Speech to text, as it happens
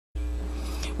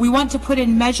We want to put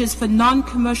in measures for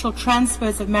non-commercial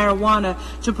transfers of marijuana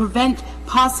to prevent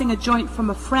passing a joint from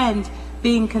a friend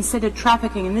being considered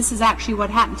trafficking. And this is actually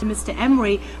what happened to Mr.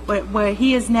 Emery, where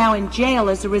he is now in jail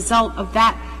as a result of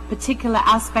that particular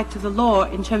aspect of the law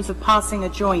in terms of passing a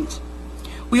joint.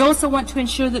 We also want to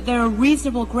ensure that there are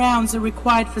reasonable grounds that are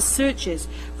required for searches.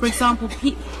 For example,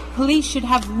 police should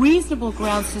have reasonable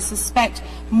grounds to suspect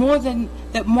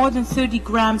that more than 30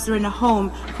 grams are in a home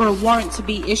for a warrant to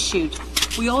be issued.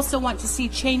 We also want to see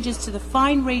changes to the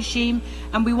fine regime,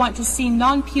 and we want to see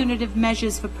non-punitive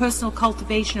measures for personal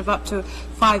cultivation of up to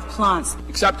 5 plants.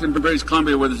 Except in British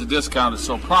Columbia, where there's a discount is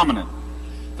so prominent.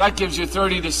 That gives you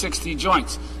 30 to 60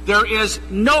 joints. There is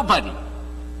nobody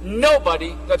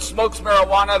that smokes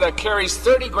marijuana that carries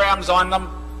 30 grams on them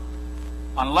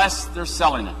unless they're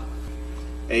selling it.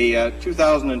 A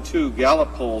 2002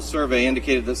 Gallup poll survey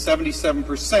indicated that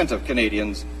 77% of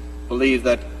Canadians believe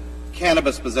that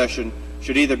cannabis possession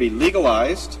should either be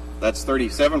legalized, that's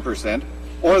 37%,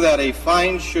 or that a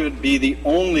fine should be the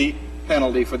only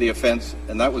penalty for the offense,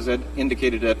 and that was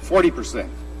indicated at 40%.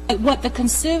 What the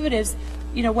Conservatives,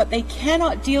 what they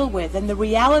cannot deal with, and the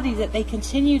reality that they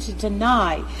continue to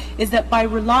deny, is that by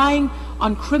relying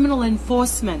on criminal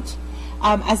enforcement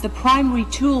as the primary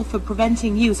tool for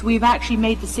preventing use, we've actually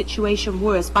made the situation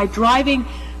worse. By driving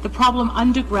the problem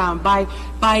underground,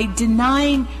 by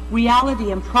denying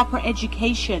reality and proper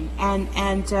education,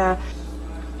 and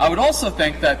I would also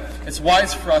think that it's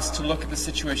wise for us to look at the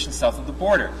situation south of the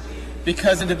border,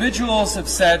 because individuals have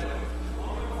said,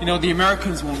 the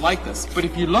Americans won't like this. But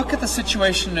if you look at the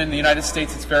situation in the United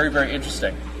States, it's very, very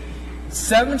interesting.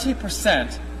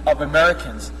 70% of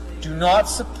Americans do not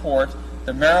support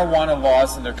the marijuana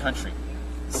laws in their country.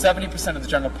 70% of the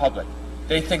general public.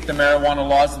 They think the marijuana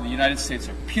laws in the United States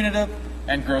are punitive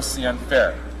and grossly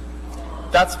unfair.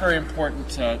 That's very important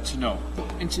to know.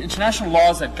 International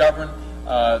laws that govern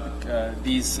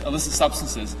these illicit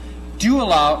substances do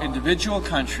allow individual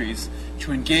countries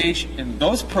to engage in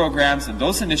those programs and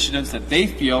those initiatives that they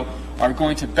feel are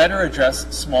going to better address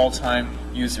small-time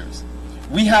users.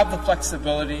 We have the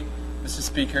flexibility, Mr.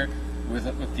 Speaker,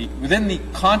 within the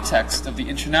context of the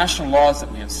international laws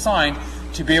that we have signed,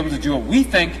 to be able to do what we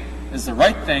think is the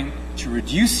right thing to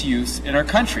reduce use in our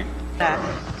country.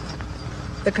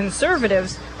 The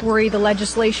Conservatives worry the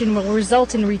legislation will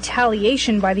result in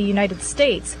retaliation by the United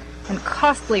States and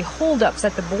costly holdups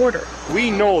at the border.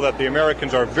 We know that the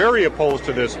Americans are very opposed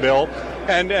to this bill,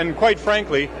 and quite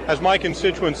frankly, as my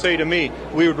constituents say to me,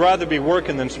 we would rather be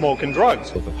working than smoking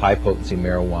drugs. Of high-potency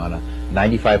marijuana,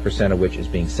 95% of which is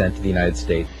being sent to the United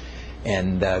States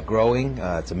and growing.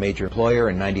 It's a major employer,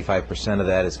 and 95% of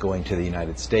that is going to the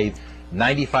United States.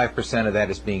 95% of that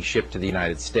is being shipped to the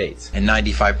United States, and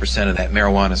 95% of that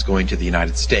marijuana is going to the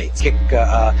United States.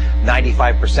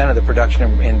 95% of the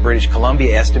production in British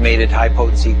Columbia, estimated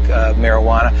high-potency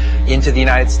marijuana, into the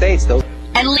United States.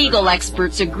 And legal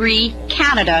experts agree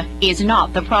Canada is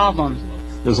not the problem.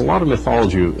 There's a lot of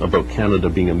mythology about Canada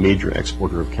being a major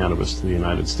exporter of cannabis to the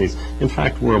United States. In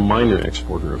fact, we're a minor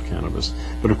exporter of cannabis.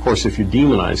 But of course, if you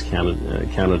demonize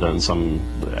Canada in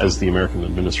as the American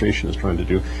administration is trying to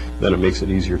do, then it makes it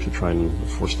easier to try and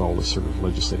forestall this sort of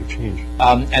legislative change.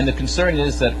 And the concern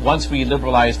is that once we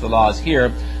liberalize the laws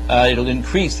here, it'll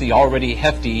increase the already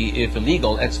hefty, if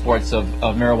illegal, exports of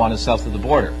marijuana south of the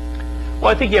border. Well,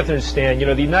 I think you have to understand,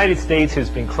 the United States has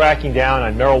been cracking down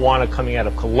on marijuana coming out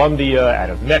of Colombia,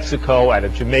 out of Mexico, out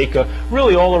of Jamaica,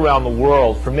 really all around the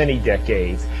world for many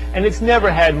decades. And it's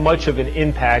never had much of an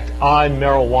impact on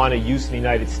marijuana use in the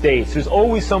United States. There's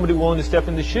always somebody willing to step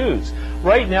in the shoes.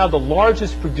 Right now, the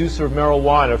largest producer of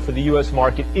marijuana for the U.S.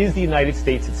 market is the United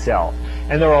States itself.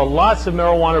 And there are lots of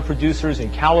marijuana producers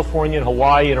in California and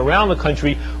Hawaii and around the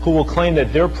country who will claim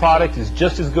that their product is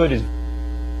just as good as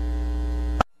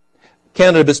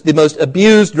Cannabis, the most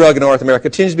abused drug in North America,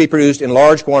 continues to be produced in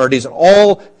large quantities in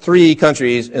all 3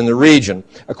 countries in the region.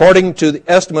 According to the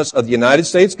estimates of the United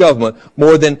States government,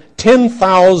 more than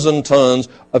 10,000 tons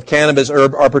of cannabis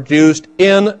herb are produced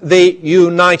in the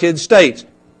United States.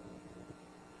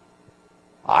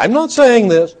 I'm not saying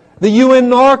this. The UN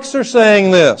NARCs are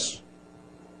saying this.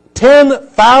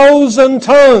 10,000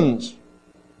 tons.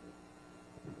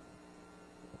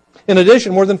 In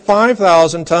addition, more than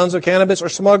 5,000 tons of cannabis are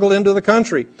smuggled into the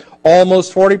country.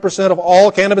 Almost 40% of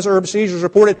all cannabis herb seizures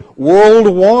reported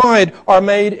worldwide are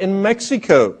made in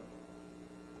Mexico.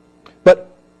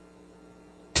 But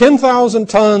 10,000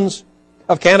 tons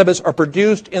of cannabis are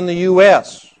produced in the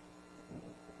U.S.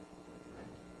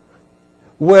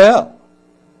 Well,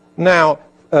 now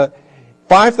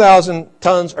 5,000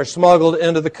 tons are smuggled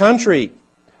into the country.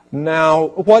 Now,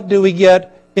 what do we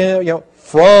get?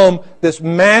 from this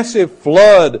massive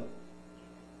flood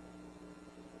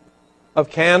of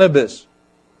cannabis.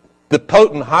 The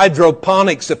potent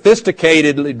hydroponic,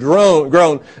 sophisticatedly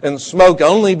grown and smoked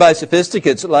only by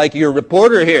sophisticates like your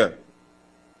reporter here.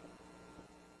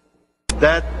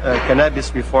 That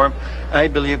cannabis reform, I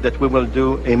believe that we will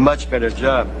do a much better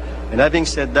job. And having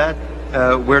said that,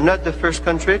 we're not the first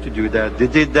country to do that. They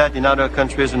did that in other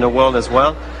countries in the world as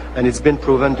well, and it's been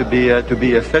proven to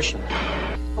be efficient.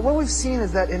 What we've seen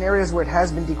is that in areas where it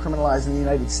has been decriminalized in the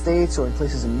United States or in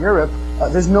places in Europe,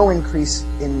 there's no increase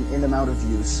in the amount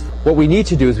of use. What we need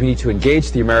to do is we need to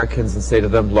engage the Americans and say to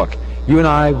them, look, you and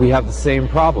I, we have the same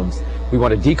problems. We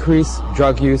want to decrease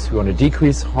drug use, we want to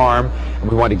decrease harm,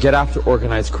 and we want to get after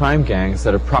organized crime gangs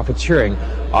that are profiteering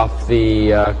off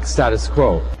the status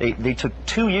quo. They took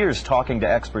 2 years talking to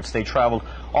experts. They traveled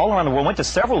all around the world, went to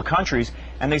several countries,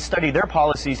 and they studied their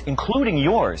policies, including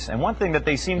yours. And one thing that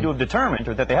they seem to have determined,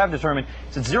 or that they have determined,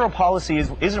 is that zero policy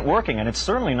isn't working, and it's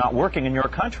certainly not working in your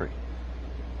country.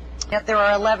 Yet there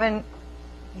are 11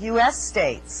 U.S.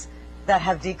 states that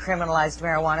have decriminalized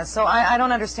marijuana, so I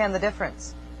don't understand the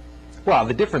difference. Well,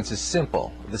 the difference is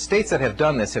simple. The states that have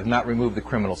done this have not removed the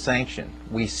criminal sanction.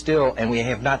 We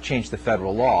have not changed the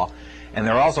federal law. And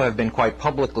there also have been quite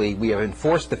publicly, we have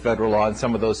enforced the federal law in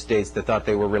some of those states that thought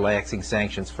they were relaxing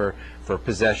sanctions for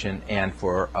possession and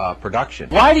for production.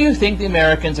 Why do you think the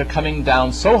Americans are coming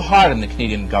down so hard on the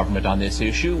Canadian government on this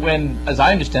issue when, as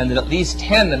I understand it, at least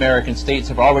 10 American states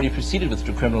have already proceeded with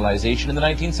decriminalization in the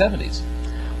 1970s?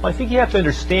 Well, I think you have to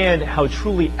understand how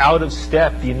truly out of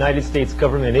step the United States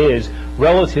government is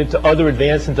relative to other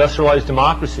advanced industrialized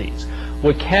democracies.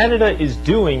 What Canada is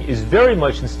doing is very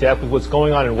much in step with what's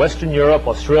going on in Western Europe,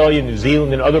 Australia, New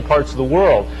Zealand, and other parts of the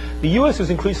world. The U.S.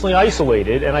 is increasingly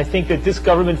isolated, and I think that this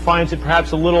government finds it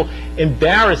perhaps a little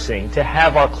embarrassing to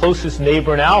have our closest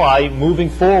neighbor and ally moving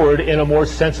forward in a more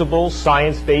sensible,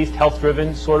 science-based,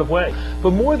 health-driven sort of way.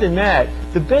 But more than that,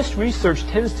 the best research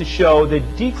tends to show that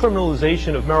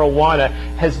decriminalization of marijuana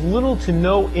has little to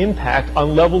no impact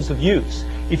on levels of use.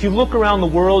 If you look around the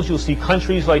world, you'll see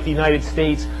countries like the United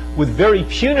States with very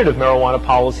punitive marijuana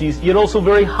policies, yet also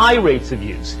very high rates of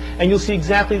use. And you'll see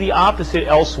exactly the opposite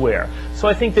elsewhere. So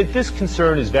I think that this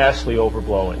concern is vastly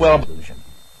overblown. Well,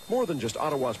 more than just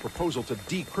Ottawa's proposal to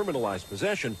decriminalize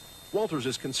possession, Walters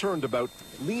is concerned about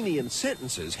lenient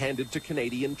sentences handed to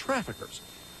Canadian traffickers.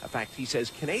 A fact he says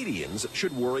Canadians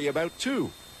should worry about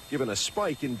too, given a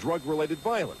spike in drug-related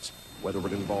violence, whether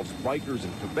it involves bikers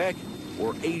in Quebec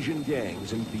or Asian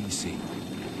gangs in BC.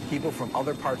 People from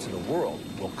other parts of the world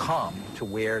will come to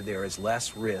where there is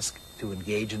less risk to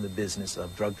engage in the business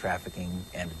of drug trafficking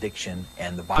and addiction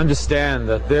and the violence. Understand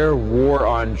that their war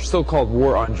on, so-called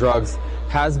war on drugs,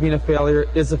 has been a failure,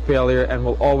 is a failure, and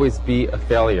will always be a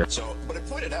failure. So, but it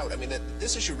pointed out, I mean, that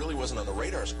this issue really wasn't on the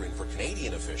radar screen for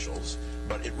Canadian officials,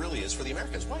 but it really is for the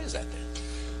Americans. Why is that then?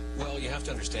 Well, you have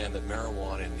to understand that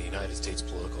marijuana in the United States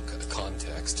political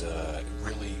context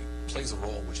really plays a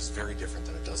role which is very different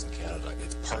than it does in Canada.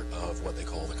 It's part of what they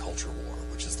call the culture war,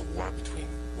 which is the war between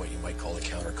what you might call the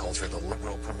counterculture, the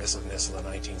liberal permissiveness of the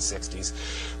 1960s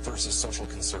versus social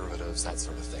conservatives, that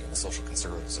sort of thing. And the social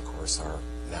conservatives, of course, are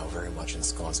now very much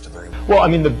ensconced to very... Well, I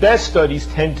mean, the best studies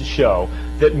tend to show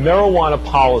that marijuana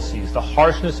policies, the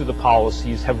harshness of the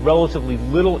policies, have relatively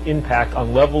little impact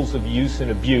on levels of use and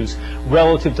abuse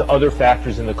relative to other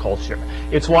factors in the culture.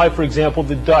 It's why, for example,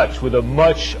 the Dutch, with a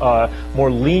much more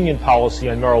lenient policy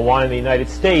on marijuana in the United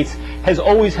States, has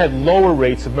always had lower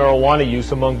rates of marijuana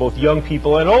use among both young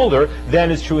people and older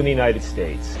than is true in the United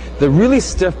States. The really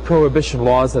stiff prohibition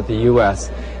laws at the U.S.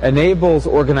 enables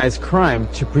organized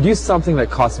crime to produce something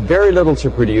that costs very little to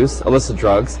produce, illicit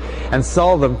drugs, and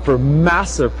sell them for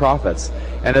massive profits.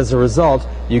 And as a result,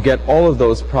 you get all of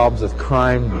those problems with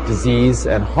crime, disease,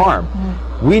 and harm.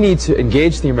 We need to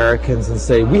engage the Americans and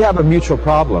say, we have a mutual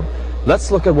problem.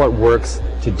 Let's look at what works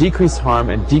to decrease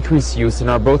harm and decrease use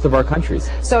in both of our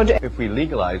countries. So if we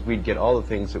legalize, we'd get all the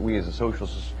things that we as a social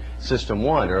system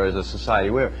want, or as a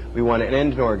society we want an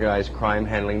end to organized crime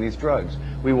handling these drugs.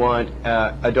 We want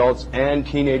adults and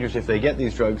teenagers, if they get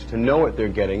these drugs, to know what they're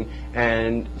getting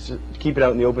and keep it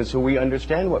out in the open so we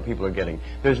understand what people are getting.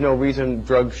 There's no reason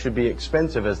drugs should be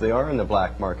expensive as they are in the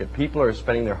black market. People are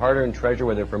spending their hard-earned treasure,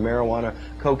 whether for marijuana,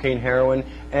 cocaine, heroin,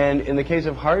 and in the case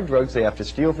of hard drugs, they have to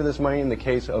steal for this money. In the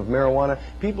case of marijuana,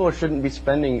 people shouldn't be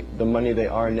spending the money they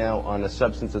are now on a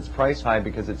substance that's price high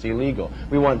because it's illegal.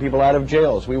 We want people out of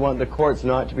jails. We want the courts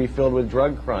not to be filled with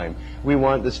drug crime. We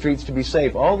want the streets to be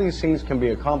safe. All these things can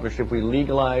be accomplished if we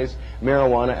legalize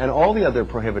marijuana and all the other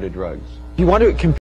prohibited drugs. If you want to